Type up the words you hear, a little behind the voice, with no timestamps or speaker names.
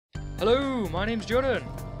Hello, my name's Jordan.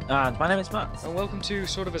 And my name is Matt. And welcome to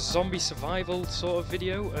sort of a zombie survival sort of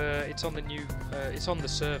video. It's on the the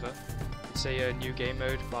server. It's a new game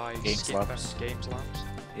mode by Games Labs. Games Labs.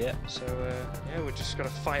 Yeah. So yeah, we're just gonna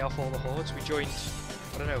fight off all the hordes. We joined,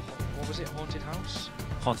 I don't know, what was it? Haunted House.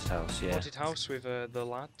 Haunted House, yeah. Haunted House with the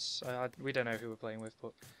lads. We don't know who we're playing with,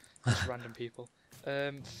 but just random people.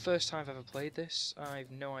 First time I've ever played this. I've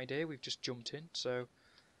no idea. We've just jumped in, so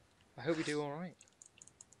I hope we do all right.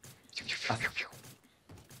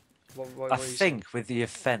 I think with the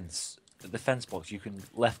fence box, you can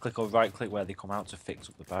left click or right click where they come out to fix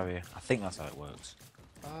up the barrier. I think that's how it works.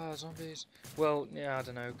 Ah, zombies. Well, yeah, I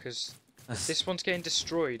don't know, because this one's getting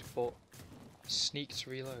destroyed, but sneak to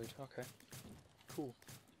reload. Okay, cool.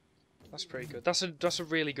 That's pretty good. That's a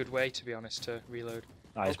really good way, to be honest, to reload.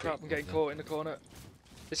 Oh crap! I'm getting caught in the corner.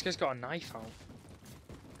 This guy's got a knife out.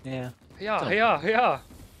 Yeah. Hiya!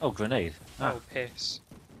 Oh, grenade. Ah. Oh, piss.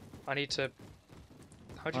 I need to.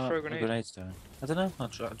 How do you throw a grenade? Grenades down. I don't know. I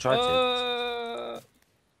tried to.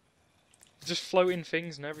 Just floating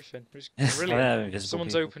things and everything. It's brilliant.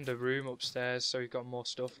 Someone's opened a room upstairs, so we've got more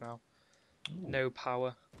stuff now. Ooh. No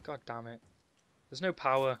power. God damn it. There's no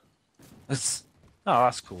power. Oh,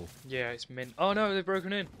 that's cool. Yeah, it's mint. Oh no, they've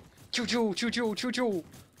broken in. Choo choo choo choo choo choo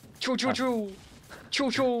choo choo choo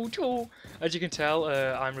choo choo choo. As you can tell,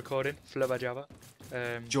 I'm recording Flubba Jabba.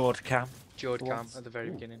 Jord cam at the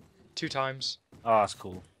very beginning. 2 times. Oh, that's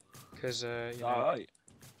cool. Because you know.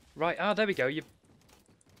 Right. Ah, there we go. I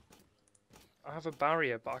have a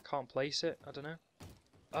barrier, but I can't place it. I don't know.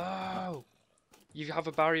 Oh, you have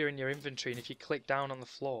a barrier in your inventory, and if you click down on the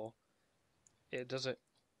floor, it does it.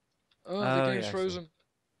 Oh, the game's frozen.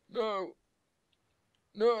 No.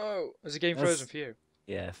 No. Is the game frozen for you?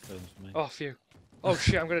 Yeah, frozen for me. Oh, phew. Oh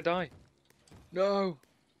shit, I'm gonna die. No.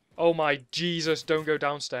 Oh my Jesus! Don't go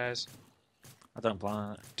downstairs. I don't plan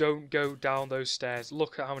on it. Don't go down those stairs.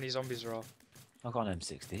 Look at how many zombies there are. I've got an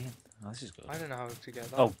M16. Oh, this is good. I don't know how to get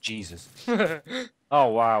that. Oh, Jesus. Oh,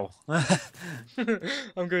 wow.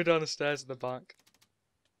 I'm going down the stairs at the back.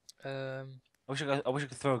 I wish I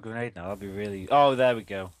could throw a grenade now. That'd be really... Oh, there we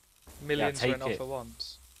go. Millions went off at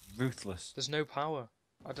once. Ruthless. There's no power.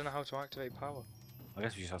 I don't know how to activate power. I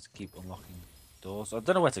guess we just have to keep unlocking doors. I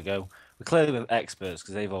don't know where to go. We're clearly with experts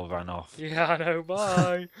because they've all ran off. Yeah, I know.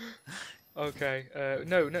 Bye. Okay.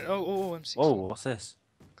 No. Oh, I'm 16. Whoa, what's this?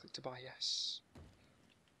 Click to buy, yes.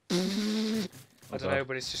 I don't know,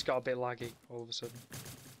 but it's just got a bit laggy all of a sudden.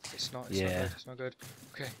 It's not good. It's not good.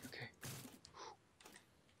 Okay.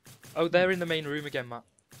 Oh, they're in the main room again, Matt.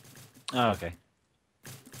 Oh, okay.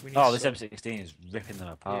 Oh, this M16 is ripping them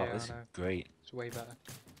apart. Yeah, this is great. It's way better.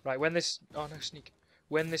 Right, when this... Oh, no, sneak.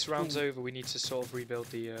 When this round's over, we need to sort of rebuild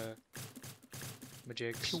the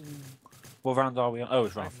majigs. What round are we on? Oh,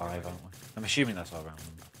 it's round 5, aren't we? I'm assuming that's our round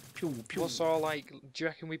number. What's our, like... Do you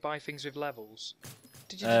reckon we buy things with levels?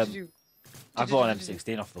 I bought an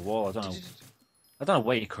M16 off the wall. I don't know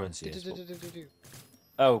where your currency is.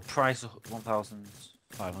 Oh, price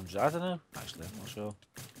 1,500. I don't know. Actually, I'm not sure.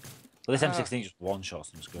 But this M16 just one shot,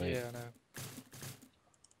 so it's great. Yeah, I know.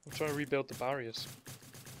 I'm trying to rebuild the barriers.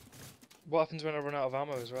 What happens when I run out of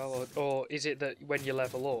ammo as well, or is it that when you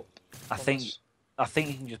level up? I think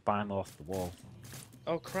you can just buy them off the wall.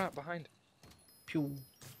 Oh crap! Behind. Pew.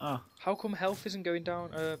 Ah. How come health isn't going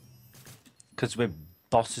down? Because we're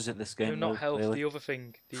bosses at this game. No, not health. Clearly. The other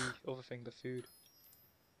thing, the food.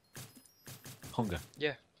 Hunger.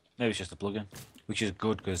 Yeah. Maybe it's just a plugin, which is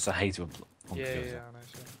good because I hate it when hunger goes I know.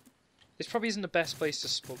 So. This probably isn't the best place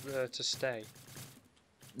to stay.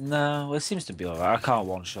 No, it seems to be alright. I can't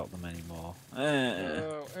one-shot them anymore.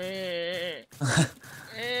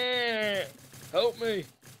 Help me!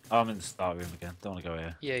 Oh, I'm in the start room again. Don't want to go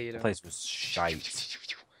here. Yeah, you don't. The place was shite.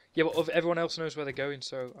 Yeah, but everyone else knows where they're going,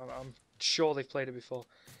 so I'm sure they've played it before.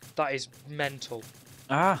 That is mental.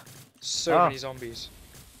 So many zombies.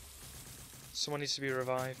 Someone needs to be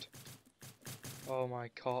revived. Oh my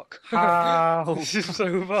cock. How? This is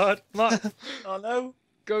so bad. Matt! Oh no!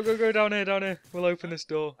 Go down here. We'll open this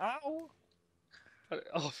door. Ow!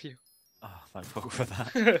 Oh, phew. Oh, thank fuck for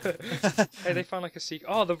that. Hey, they found like a secret.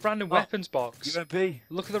 Oh, the random weapons box. UMP.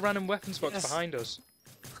 Look at the random weepons box behind us.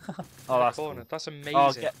 Oh, that's cool. That's amazing.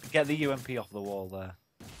 Oh, get the UMP off the wall there.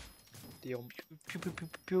 The Pew, pew, pew, pew,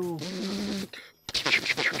 pew.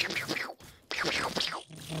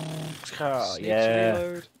 Yeah.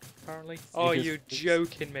 Reload, apparently. Oh, you're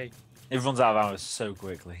joking me. It runs out of ammo so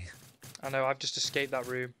quickly. I know, I've just escaped that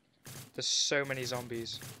room. There's so many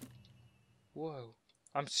zombies. Whoa.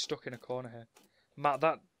 I'm stuck in a corner here. Matt,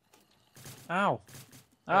 that... Ow.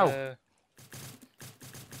 Ow.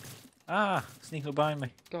 Sneak up behind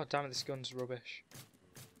me. God damn it, this gun's rubbish.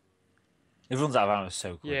 It runs out of ammo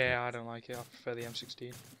so quickly. Yeah, I don't like it. I prefer the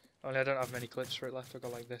M16. Only I don't have many clips for it left. I've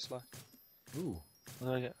got like this left. Ooh. What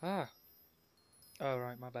do I get? Ah. Oh,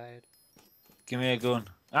 right, my bad. Give me a gun.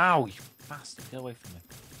 Ow, you bastard. Get away from me.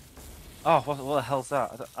 Oh, what the hell's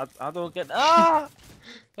that? I don't get... Ah!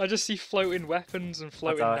 I just see floating weapons and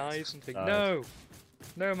floating knives and think, no!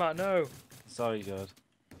 No, Matt, no! Sorry, God.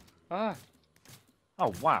 Ah!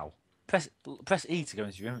 Oh, wow. Press E to go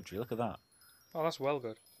into your inventory. Look at that. Oh, that's well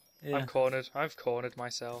good. Yeah. I'm cornered. I've cornered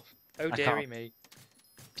myself. Oh, dearie me.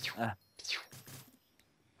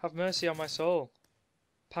 Have mercy on my soul.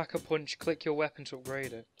 Pack a punch. Click your weapon to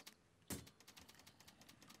upgrade it.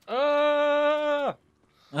 Ah!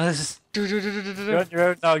 You're on your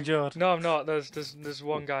own now, Jord. No, I'm not. There's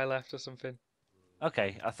one guy left or something.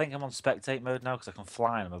 Okay, I think I'm on spectate mode now because I can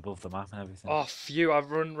fly and I'm above the map and everything. Oh, phew!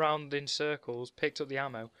 I've run round in circles, picked up the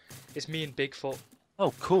ammo. It's me and Bigfoot.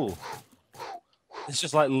 Oh, cool. It's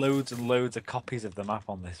just like loads and loads of copies of the map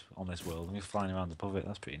on this world. I'm just flying around above it.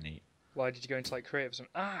 That's pretty neat. Why did you go into like creative or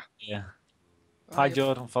something? Ah! Yeah. Hi,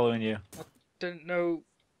 Jord. I'm following you. I didn't know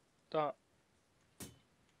that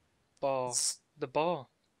bar. The bar.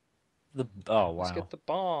 Oh, wow. Let's get the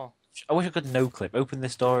bar. I wish I could no clip. Open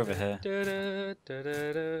this door over here.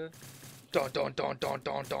 Don don don don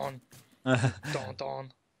don don don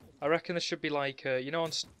don. I reckon there should be like you know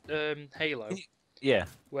on Halo. Yeah.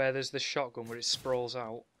 Where there's the shotgun where it sprawls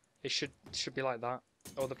out. It should be like that.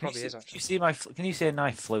 Oh, there probably is actually. Can you see a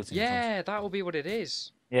knife floating? Yeah, that will be what it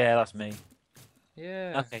is. Yeah, that's me.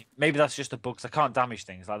 Yeah. Okay, maybe that's just a bug 'cause I can't damage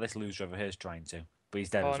things like this loser over here is trying to, but he's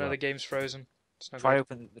dead Oh as no, well. the game's frozen. It's no Try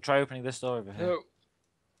good. opening this door over here. No,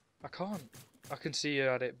 I can't. I can see you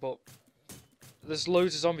at it, but there's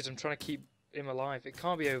loads of zombies. I'm trying to keep him alive. It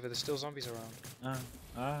can't be over. There's still zombies around.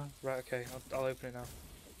 Right. Okay. I'll open it now.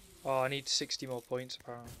 Oh, I need 60 more points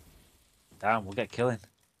apparently. Damn, we'll get killing.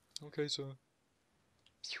 Okay, sir.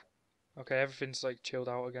 Okay, everything's like chilled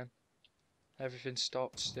out again. Everything's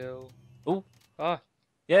stopped still. Oh. Ah.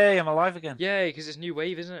 Yay, I'm alive again. Yay, because it's new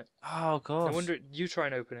wave, isn't it? Oh, God. I wonder. You try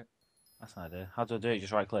and open it. That's an idea. How do I do it?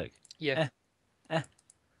 Just right click. Yeah. Oh,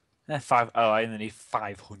 I only need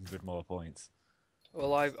 500 more points.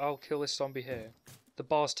 Well, I'll kill this zombie here. The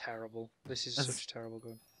bar's terrible. This is such a terrible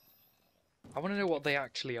gun. I want to know what they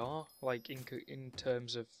actually are, like in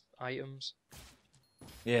terms of items.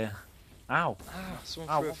 Yeah. Ow. Ah,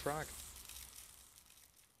 someone threw a frag.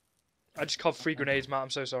 I just caught 3 grenades, Matt. I'm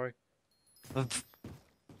so sorry. Well,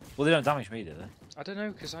 they don't damage me, do they? I don't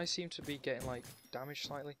know, because I seem to be getting like damaged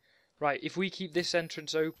slightly. Right, if we keep this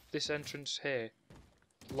entrance here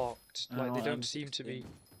locked, like they don't seem to be.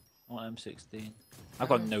 I want M16. I've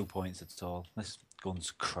got no points at all. This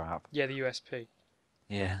gun's crap. Yeah, the USP.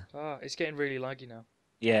 Yeah. Ah, it's getting really laggy now.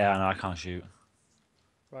 Yeah, I know. I can't shoot.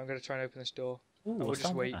 Right, I'm gonna try and open this door. Ooh, We'll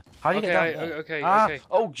just wait. How do you get down there? Okay.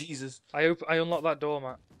 Oh, Jesus. I unlocked that door,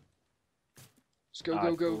 Matt. Let's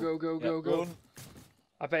go, go.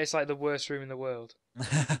 I bet it's like the worst room in the world.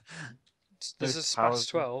 There's a Space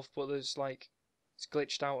 12, but there's like it's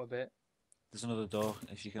glitched out a bit. There's another door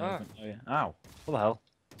if you can open. Oh yeah. Ow! What the hell?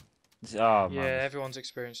 Oh man. Yeah, everyone's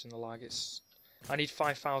experiencing the lag. I need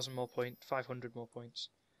 5,000 more points. 500 more points.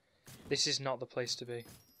 This is not the place to be.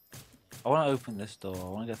 I want to open this door. I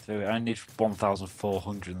want to get through it. I need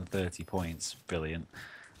 1,430 points. Brilliant.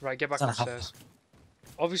 Right, get back upstairs.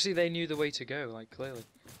 Obviously, they knew the way to go. Like clearly.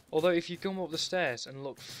 Although, if you come up the stairs and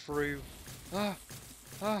look through.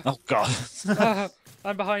 Oh God!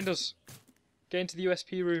 I'm behind us. Get into the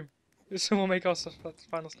USP room. Someone make our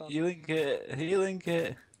final stand. Healing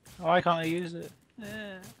kit. Why can't I use it?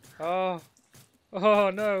 Oh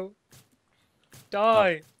no!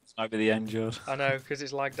 Die! This might be the end, Jord. I know, because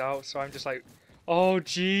it's lagged out. So I'm just like, oh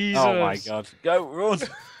Jesus! Oh my God! Go run!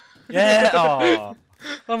 Yeah! Oh.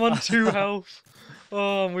 I'm on 2 health.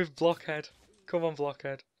 Oh, I'm with Blockhead. Come on,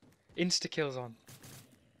 Blockhead. Insta kills on.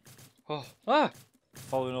 Oh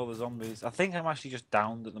Following all the zombies. I think I'm actually just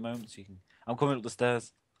downed at the moment, so you can. I'm coming up the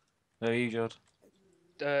stairs. Where are you, Jord?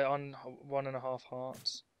 On 1.5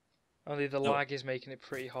 hearts. Only the lag is making it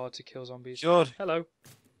pretty hard to kill zombies. Jord. Hello.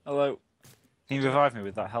 Hello. Can you revive me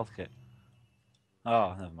with that health kit?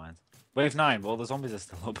 Oh, never mind. Wave 9, but all the zombies are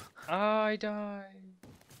still up. I died.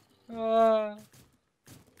 Ah.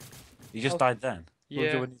 You just died then? Yeah.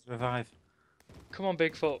 What do we need to revive? Come on,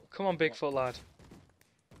 Bigfoot. Come on, Bigfoot lad.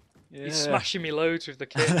 Yeah. He's smashing me loads with the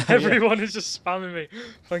kit. Everyone is just spamming me.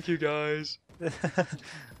 Thank you, guys.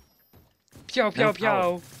 Pew, pew,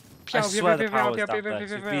 pew. I swear the power's down there,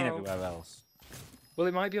 'cause we've been everywhere else. Well,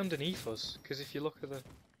 it might be underneath us, because if you look at the...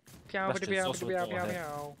 How'd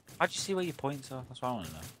you see where your points are? That's what I want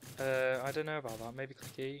to know. I don't know about that. Maybe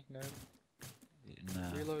click E? No. Yeah.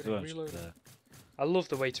 No. Reloading, reloading. I love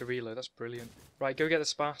the way to reload. That's brilliant. Right, go get the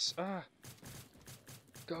spas. Ah.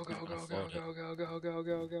 Go, go, go, go, go, go, go, go,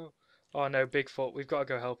 go, go. Oh no, Bigfoot. We've got to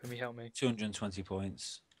go help him. He helped me. 220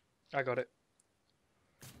 points. I got it.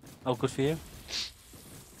 Oh, good for you.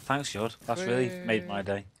 Thanks, Jord. That's really made my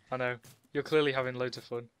day. I know. You're clearly having loads of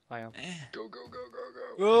fun. I am. Go, go, go, go,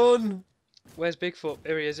 go. Run! Where's Bigfoot?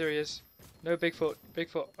 Here he is, here he is. No, Bigfoot.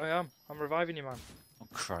 Bigfoot, I am. I'm reviving you, man. Oh,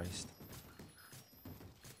 Christ.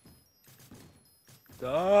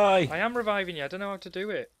 Die! I am reviving you. I don't know how to do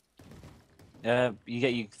it. You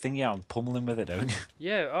get your thingy out and pummeling with it, don't you?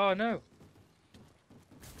 Yeah, oh no.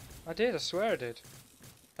 I did, I swear I did.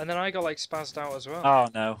 And then I got like spazzed out as well. Oh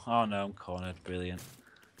no, I'm cornered. Brilliant.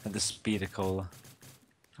 And the speeder cola.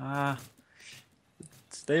 Ah.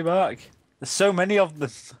 Stay back. There's so many of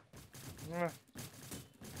them.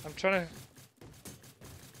 I'm trying to...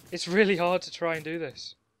 It's really hard to try and do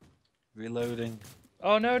this. Reloading.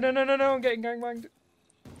 Oh no, no, no, no, no, I'm getting gangbanged.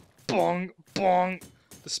 Bong, bong.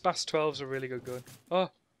 The Spas 12's a really good gun. Oh,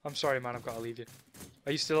 I'm sorry, man, I've got to leave you.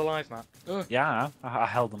 Are you still alive, Matt? Yeah, I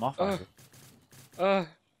held them off.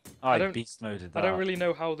 I beast moded that. I don't really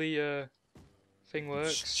know how the thing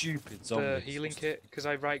works. Stupid zombies. The healing kit, because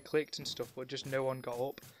I right-clicked and stuff, but just no one got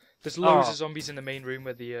up. There's loads of zombies in the main room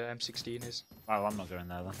where the M16 is. Well, I'm not going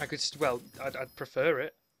there then. I could, well, I'd prefer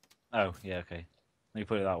it. Oh, yeah, okay. Let me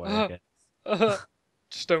put it that way. Okay.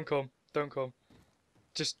 Just don't come. Don't come.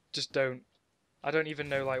 Just don't. I don't even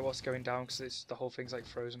know like what's going down because the whole thing's like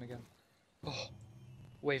frozen again. Oh,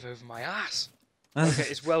 wave over my ass. Okay,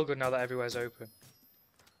 it's well good now that everywhere's open.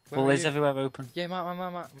 Well, is everywhere open? Yeah, Matt,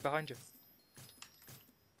 I'm behind you.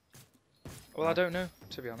 Well, I don't know,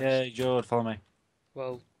 to be honest. Yeah, Jord, follow me.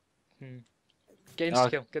 Well, get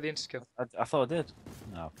insta-kill. Get the insta-kill. I thought I did.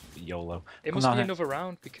 No, YOLO. It must be another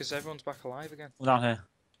round because everyone's back alive again. Come down here.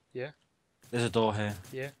 Yeah. There's a door here.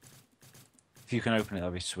 Yeah. If you can open it,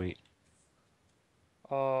 that'd be sweet.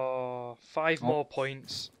 Oh, 5 more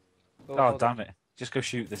points. Oh, damn it. Just go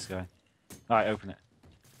shoot this guy. Alright, open it.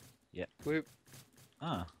 Yeah. Whoop.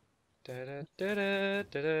 Ah.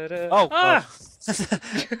 Oh, ah!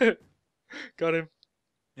 Got him.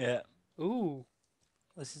 Yeah. Ooh.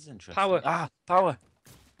 This is interesting. Power. Ah, power.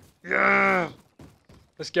 Yeah.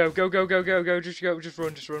 Let's go. Go, go, go, go, go. Just go. Just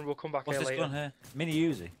run. Just run. We'll come back here later. What's this gun here? Mini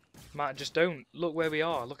Uzi. Matt, just don't. Look where we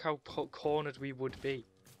are. Look how cornered we would be.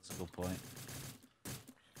 That's a good point.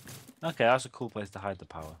 Okay, that's a cool place to hide the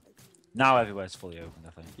power. Now everywhere's fully open, I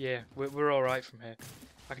think. Yeah, we're alright from here.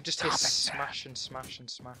 I can just hit smash and smash and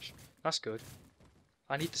smash. That's good.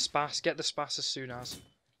 I need the spas. Get the spas as soon as.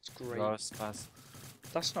 It's great. Spas.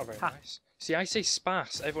 That's not very nice. See, I say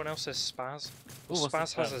spas. Everyone else says spaz. Well,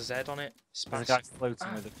 spaz has a Z on it. Spaz. There's a guy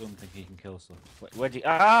floating with a gun thinking he can kill stuff. Where'd you...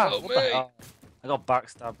 Ah! Help me! I got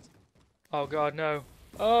backstabbed. Oh god, no.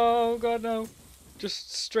 Oh god, no.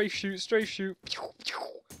 Just strafe shoot, strafe shoot.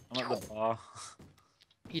 I'm at the bar.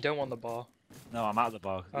 You don't want the bar. No, I'm at the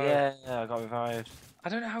bar. Yeah, I got revived. I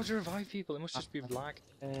don't know how to revive people. It must just be lag.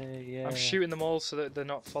 Yeah. I'm shooting them all so that they're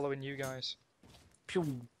not following you guys.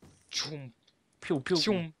 Pew. Chum. Pew, pew.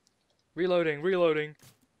 Chum. Reloading, reloading.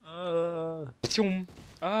 Chum.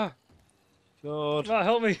 Ah. God. Matt,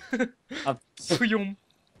 help me. Chum.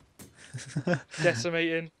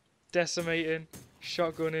 Decimating. Decimating.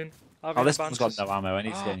 Shotgunning. Oh, this one's got no ammo. I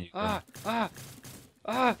need to get a new gun.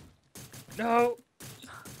 No.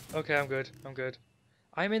 Okay, I'm good. I'm good.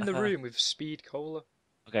 I'm in the room with Speed Cola.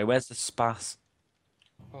 Okay, where's the spas?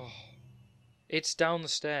 Oh. It's down the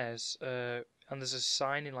stairs, and there's a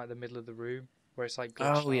sign in like the middle of the room where it's like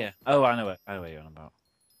glitched out. Yeah. Oh, I know it. I know what you're on about.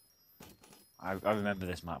 I remember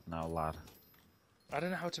this map now, lad. I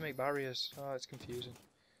don't know how to make barriers. Oh, it's confusing.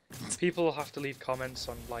 People will have to leave comments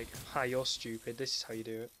on like, "Hi, you're stupid. This is how you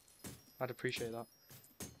do it." I'd appreciate that.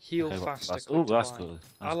 Heal faster. Oh, that's cool.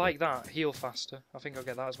 I like that. Heal faster. I think I'll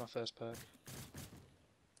get that as my first perk.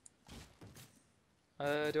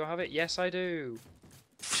 Do I have it? Yes, I do.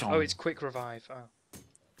 Oh, it's quick revive. Oh.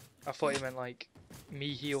 I thought you meant like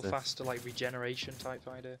me heal faster, like regeneration type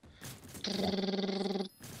idea.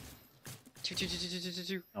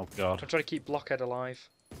 Oh god. I'm trying to keep Blockhead alive.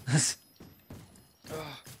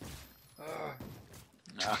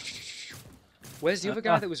 Where's the other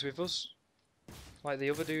guy that was with us? Like the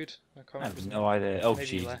other dude? I have no idea. Oh, maybe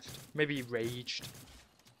jeez. He left. Maybe he raged.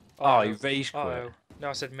 Oh, he rage quit. Uh-oh. No,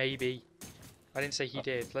 I said maybe. I didn't say he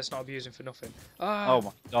did. Let's not abuse him for nothing. Oh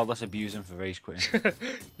my god, let's abuse him for rage quitting.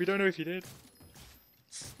 We don't know if he did.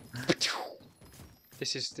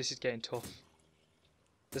 This is getting tough.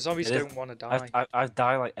 The zombies don't want to die. I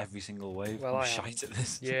die like every single wave. Well, I'm shite at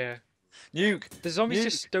this. Yeah. Nuke! The zombies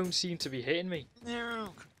just don't seem to be hitting me.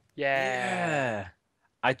 Nuke! Yeah. Yeah.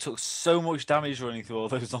 I took so much damage running through all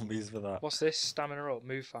those zombies for that. What's this? Stamina up.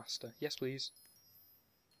 Move faster. Yes, please.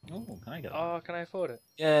 Oh, can I get that? Oh, can I afford it?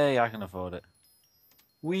 Yeah, I can afford it.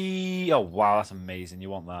 Oh wow, that's amazing. You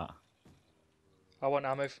want that? I want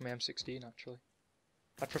ammo for my M16 actually.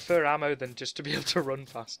 I prefer ammo than just to be able to run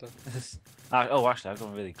faster. Oh, actually, I've got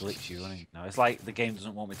a really glitchy running now. It's like the game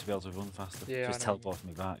doesn't want me to be able to run faster. Yeah, Just I know. teleports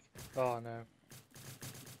me back. Oh no. Oh,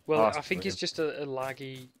 Well, that's I think it's brilliant. just a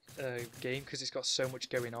laggy game because it's got so much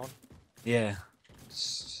going on. Yeah.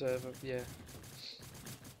 Server, yeah.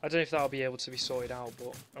 I don't know if that'll be able to be sorted out,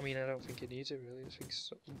 but I mean, I don't think it needs it really. I think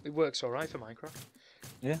it works alright for Minecraft.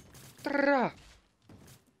 Yeah.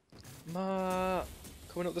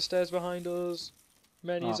 Coming up the stairs behind us.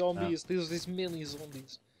 Many Oh, zombies. There's many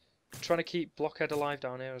zombies. Trying to keep Blockhead alive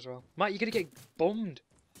down here as well. Matt, you're gonna get bummed.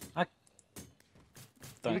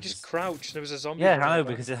 You were just crouched. There was a zombie. Yeah, I know,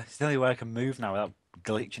 because it's the only way I can move now without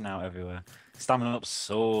glitching out everywhere. Stamina up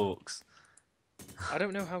sucks. I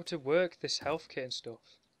don't know how to work this health kit and stuff.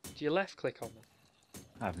 Do you left click on them?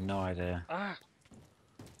 I have no idea. Ah!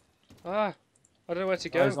 I don't know where to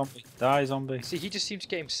Die, go. zombie. Die, zombie. See, he just seems to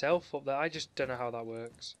get himself up there. I just don't know how that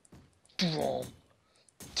works. Dwom!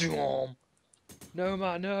 Dwom! No,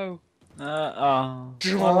 Matt, no! Dwom!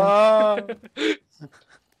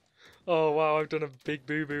 Oh, wow, I've done a big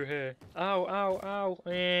boo-boo here. Ow, ow, ow.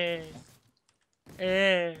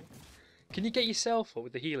 Can you get yourself up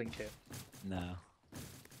with the healing kit? No.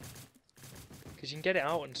 Because you can get it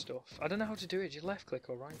out and stuff. I don't know how to do it. Do you left click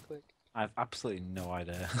or right click? I have absolutely no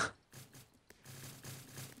idea.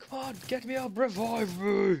 Come on, get me up, revive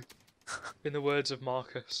me! In the words of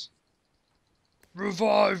Marcus.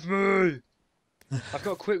 Revive me! I've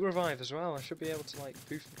got a quick revive as well. I should be able to, like,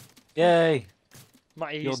 poof. Yay!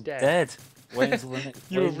 Matty's You're dead. dead. Wait until the next.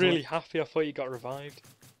 You were really happy. I thought you got revived.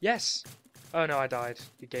 Yes! Oh no, I died.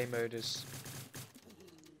 The game mode has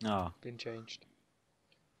Oh. been changed.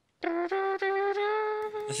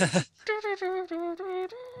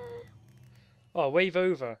 Oh, wave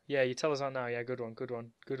over. Yeah, you tell us that now. Yeah, good one, good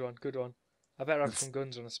one, good one, good one. I better have some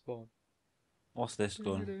guns when I spawn. What's this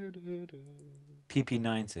gun?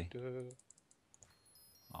 PP90.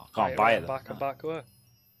 Oh, I can't Right, buy I'm it. back, I'm back. Where?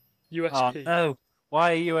 Oh USP. no!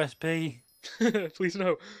 Why USP? Please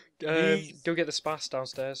no. Please. Go get the spas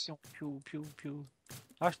downstairs. Pew, pew, pew.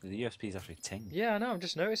 Actually, the USP is actually ting. Yeah, I know. I'm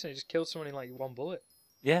just noticing. It just killed someone in like one bullet.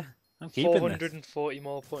 Yeah, I'm keeping 440 this.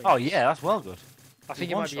 more points. Oh yeah, that's well good. I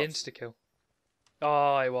think it might be insta kill.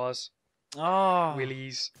 Oh, it was. Oh.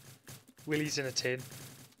 Willies. Willies in a tin.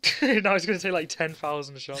 Now it's going to take like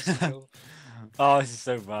 10,000 shots to kill. Oh, this is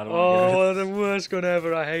so bad. Oh, the worst gun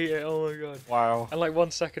ever. I hate it. Oh my god. Wow. And like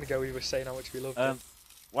 1 second ago we were saying how much we loved it.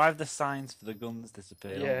 Why have the signs for the guns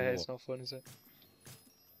disappeared? Yeah, it's not fun, is it?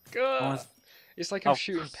 God. It's like I'm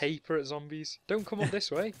shooting paper at zombies. Don't come up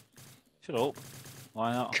this way. Shut up.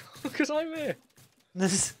 Why not? Because I'm here.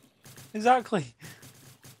 Exactly.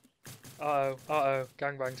 Uh-oh.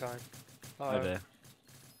 Gangbang time. Oh dear.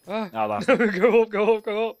 Ah. Oh, that's No, go up, go up,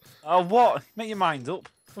 go up. Oh, what? Make your mind up.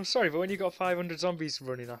 I'm sorry, but when you've got 500 zombies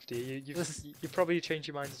running after you, you probably change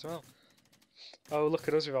your mind as well. Oh, look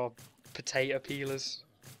at us with our potato peelers.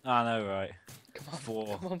 I know, right? Come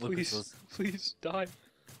on, please. Please, die.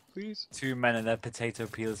 Please. 2 men and their potato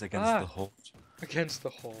peelers against the horde. Against the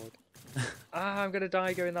horde. I'm going to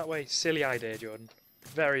die going that way. Silly idea, Jordan.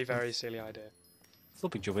 Very, very silly idea.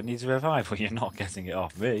 Flippy Jubber needs a revive when you're not getting it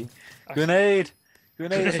off me. Grenade!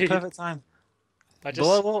 Grenade is the perfect time.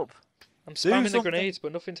 Blow up! I'm spamming the grenades,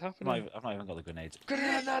 but nothing's happening. I've not even got the grenades.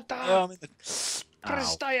 Granada! Oh, I'm in the...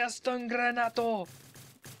 Prestayas un granato!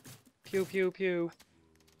 Pew, pew, pew.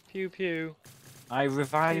 Pew, pew. I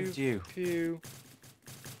revived you. Pew.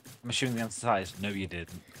 I'm assuming the answer is no, you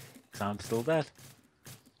didn't. Because I'm still dead.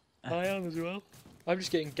 I am as well. I'm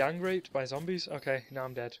just getting gang raped by zombies. Okay, now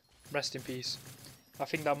I'm dead. Rest in peace. I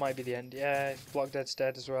think that might be the end. Yeah, Block Dead's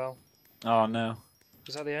dead as well. Oh no.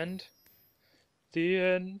 Is that the end? The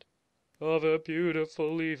end of a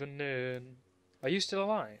beautiful evening. Are you still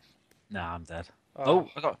alive? Nah, I'm dead. Oh,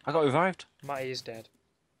 I got revived. Matty is dead.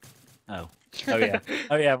 Oh. Oh yeah.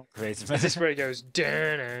 Oh yeah, I'm creative. Is this where it goes?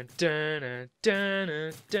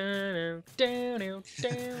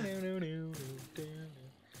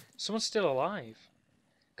 Someone's still alive.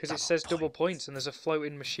 Because it says double points and there's a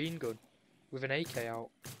floating machine gun with an AK out.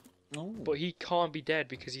 Oh. But he can't be dead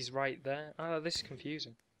because he's right there. Ah, this is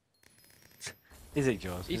confusing. Is it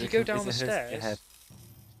yours? If you go down the stairs...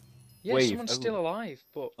 Yeah, someone's still alive,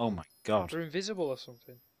 but... Oh my god. They're invisible or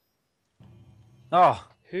something. Oh!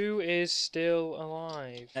 Who is still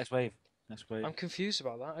alive? Next wave. Next wave. I'm confused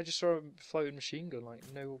about that. I just saw a floating machine gun, like,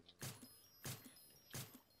 no...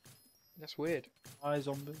 That's weird. Die,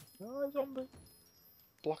 zombie. Die, zombie.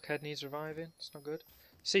 Blockhead needs reviving. It's not good.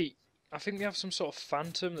 See, I think we have some sort of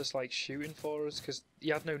phantom that's like shooting for us because he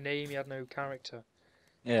had no name, he had no character.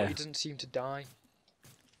 Yeah. But he doesn't seem to die.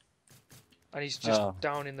 And he's just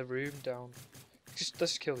down in the room, down.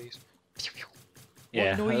 Let's kill these.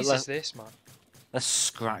 Yeah. What noise is this, man? Let's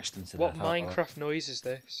scratch them to What death. Minecraft noise is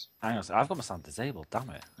this? Hang on a sec. I've got my sound disabled. Damn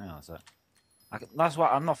it. Hang on a sec. That's why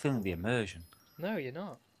I'm not feeling the immersion. No, you're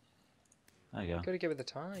not. There you go. You gotta get with the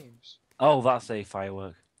times. Oh, that's a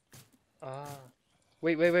firework. Ah.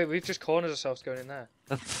 Wait. We've just cornered ourselves going in there.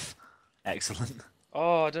 Excellent.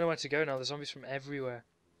 Oh, I don't know where to go now. There's zombies from everywhere.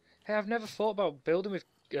 Hey, I've never thought about building with,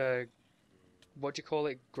 what do you call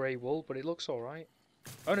it, grey wool, but it looks alright.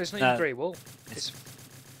 Oh no, it's not even grey wool. It's...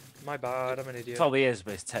 My bad, I'm an idiot. It probably is,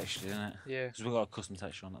 but it's textured, isn't it? Yeah. Because we've got a custom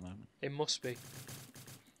texture on at the moment. It must be.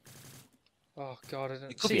 Oh god, I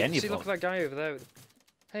don't... It could be any see, block. look at that guy over there.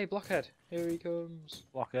 Hey, Blockhead. Here he comes.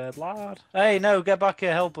 Blockhead, lad. Hey, no, get back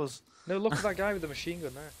here, help us. No, look at that guy with the machine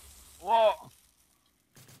gun there. What?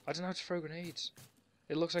 I don't know how to throw grenades.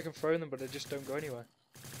 It looks like I'm throwing them, but they just don't go anywhere.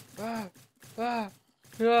 Ah! Ah!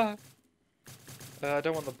 Ah! I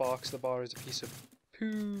don't want the bar, 'cause the bar is a piece of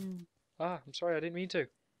poo. Ah, I'm sorry, I didn't mean to.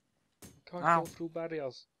 Can't go through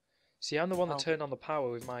barriers. See, I'm the one that turned on the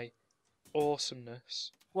power with my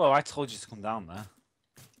awesomeness. Well, I told you to come down there.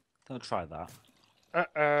 Don't try that.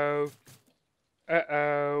 Uh-oh.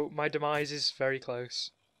 Uh-oh. My demise is very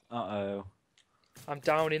close. Uh-oh. I'm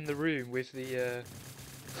down in the room with the,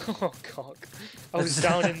 Oh, cock. I was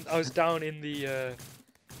down in the,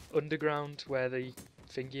 underground where the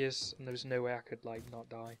thingy is, and there was no way I could, like, not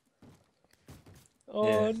die.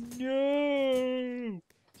 Oh, no!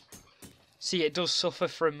 See, it does suffer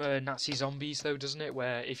from Nazi zombies, though, doesn't it?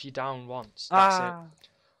 Where if you're down once, that's it.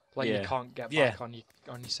 Like, you can't get back on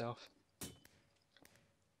yourself.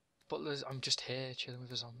 But I'm just here, chilling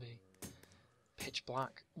with a zombie. Pitch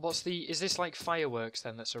black. Is this like fireworks,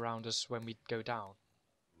 then, that's around us when we go down?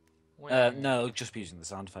 No, just using the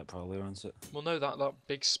sound effect probably, isn't it? Well, no, that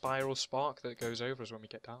big spiral spark that goes over us when we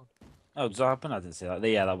get down. Oh, does that happen? I didn't see that.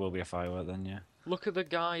 Yeah, that will be a firework then, yeah. Look at the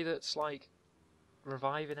guy that's, like,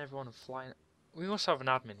 reviving everyone and flying. We must have an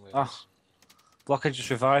admin with us. Blockhead just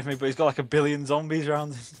revived me, but he's got like 1 billion zombies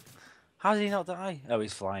around him. How did he not die? Oh,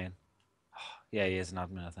 he's flying. Yeah, he is an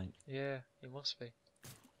admin, I think. Yeah, he must be.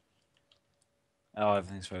 Oh,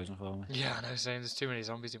 everything's frozen for me. Yeah, I know, same. There's too many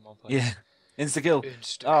zombies in one place. Yeah. Insta-kill.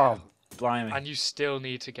 Insta-kill. Oh, blimey. And you still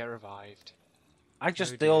need to get revived.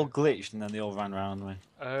 They all glitched and then they all ran around me.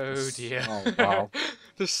 Oh dear. Oh, wow.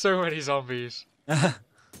 There's so many zombies.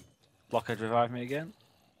 Blockhead revived me again.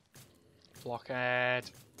 Blockhead.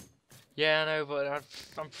 Yeah, I know, but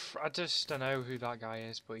I just don't know who that guy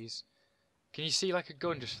is, but he's... Can you see like a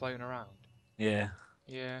gun just floating around? Yeah.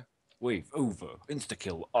 Yeah. Wave over.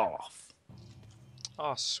 Insta-kill off.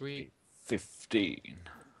 Oh, sweet. 15.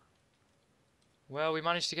 Well, we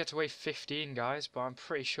managed to get to wave 15, guys, but I'm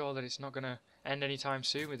pretty sure that it's not going to end anytime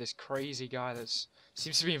soon with this crazy guy that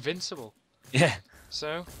seems to be invincible. Yeah.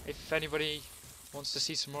 So, if anybody wants to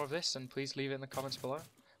see some more of this, then please leave it in the comments below.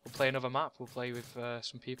 We'll play another map. We'll play with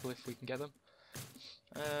some people if we can get them.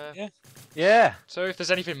 Yeah. Yeah. So if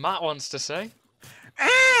there's anything Matt wants to say,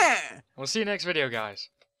 we'll see you next video, guys.